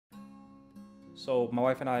So my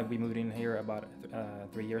wife and I, we moved in here about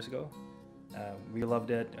 3 years ago. We loved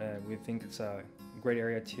it. We think it's a great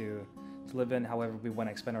area to live in. However, we want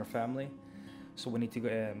to expand our family, so we need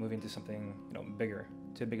to move into something bigger,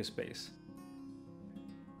 to a bigger space.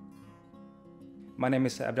 My name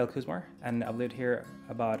is Abdel, and I've lived here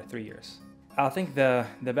about 3 years. I think the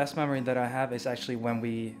best memory that I have is actually when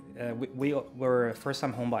we were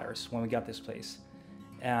first-time home buyers when we got this place,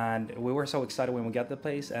 and we were so excited when we got the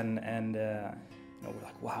place, and we're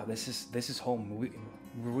like, wow, this is home. We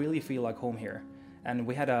really feel like home here, and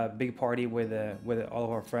we had a big party with all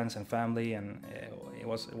of our friends and family, and it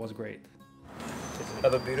was great. It's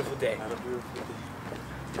another beautiful day.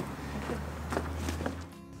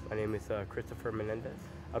 My name is Christopher Menendez.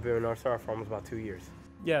 I've been with NorthStar for almost about 2 years.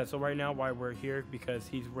 Yeah, so right now why we're here, because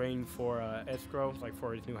he's waiting for Escrow, like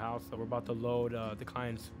for his new house. So we're about to load the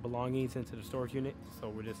client's belongings into the storage unit. So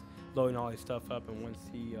we're just loading all his stuff up, and once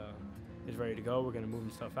he is ready to go, we're gonna move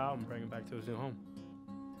his stuff out and bring him back to his new home.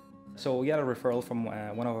 So we got a referral from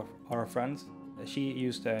one of our friends. She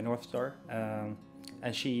used NorthStar,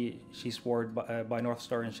 and she swore by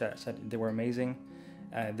NorthStar, and she said they were amazing.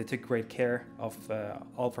 They took great care of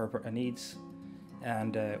all of her needs.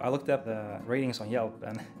 And I looked up the ratings on Yelp,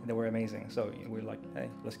 and they were amazing. So we're like,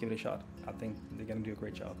 hey, let's give it a shot. I think they're gonna do a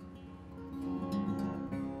great job.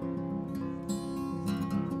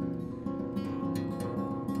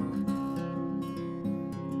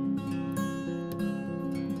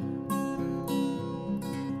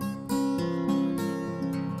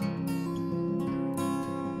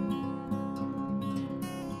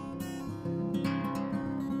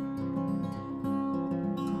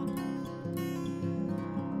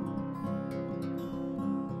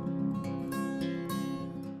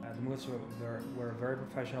 We're very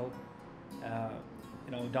professional,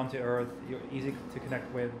 down to earth, easy to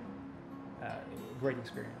connect with, great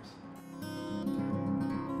experience.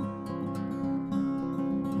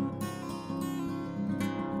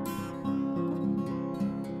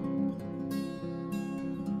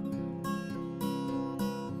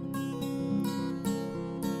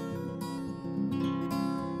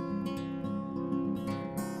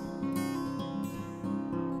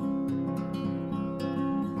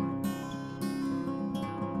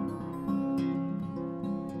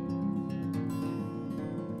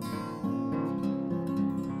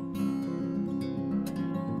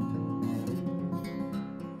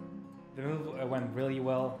 The move went really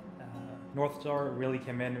well. NorthStar really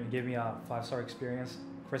came in and gave me a 5-star experience.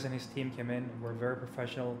 Chris and his team came in, were very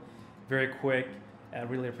professional, very quick. I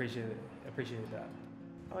really appreciated that.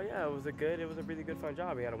 Oh yeah, it was a really good fun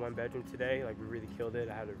job. We had a 1-bedroom today, like we really killed it.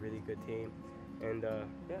 I had a really good team, and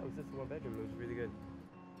yeah, it was just a 1-bedroom. It was really good.